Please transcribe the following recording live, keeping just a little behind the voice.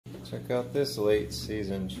Check out this late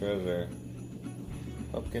season treasure.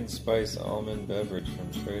 Pumpkin Spice Almond Beverage from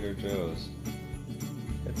Trader Joe's.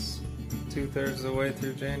 It's 2/3 of the way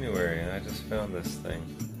through January and I just found this thing.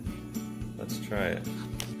 Let's try it.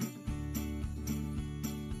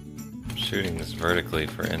 I'm shooting this vertically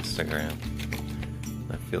for Instagram.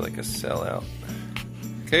 I feel like a sellout.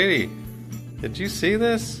 Katie, did you see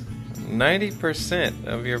this? 90%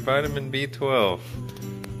 of your vitamin B12.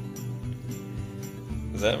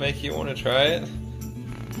 Does that make you want to try it?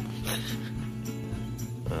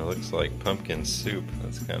 It looks like pumpkin soup.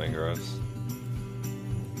 That's kind of gross.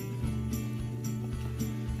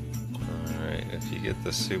 Alright, if you get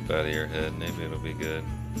the soup out of your head, maybe it'll be good.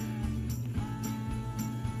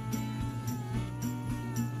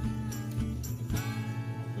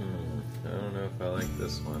 I don't know if I like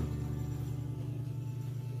this one.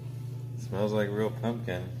 It smells like real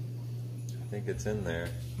pumpkin. I think it's in there.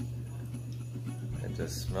 It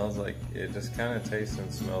just smells like, it just kind of tastes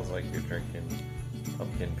and smells like you're drinking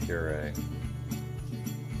pumpkin puree.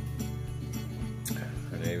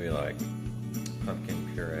 Or maybe like pumpkin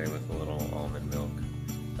puree with a little almond milk.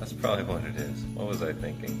 That's probably what it is. What was I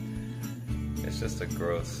thinking? It's just a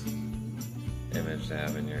gross image to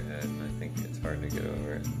have in your head, and I think it's hard to get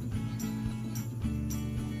over it.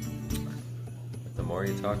 But the more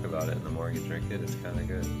you talk about it and the more you drink it, it's kind of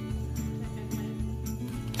good.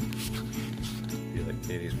 Like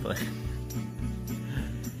Katie's plant.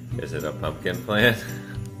 Is it a pumpkin plant?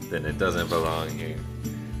 Then it doesn't belong here.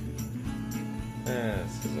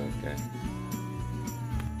 This is okay.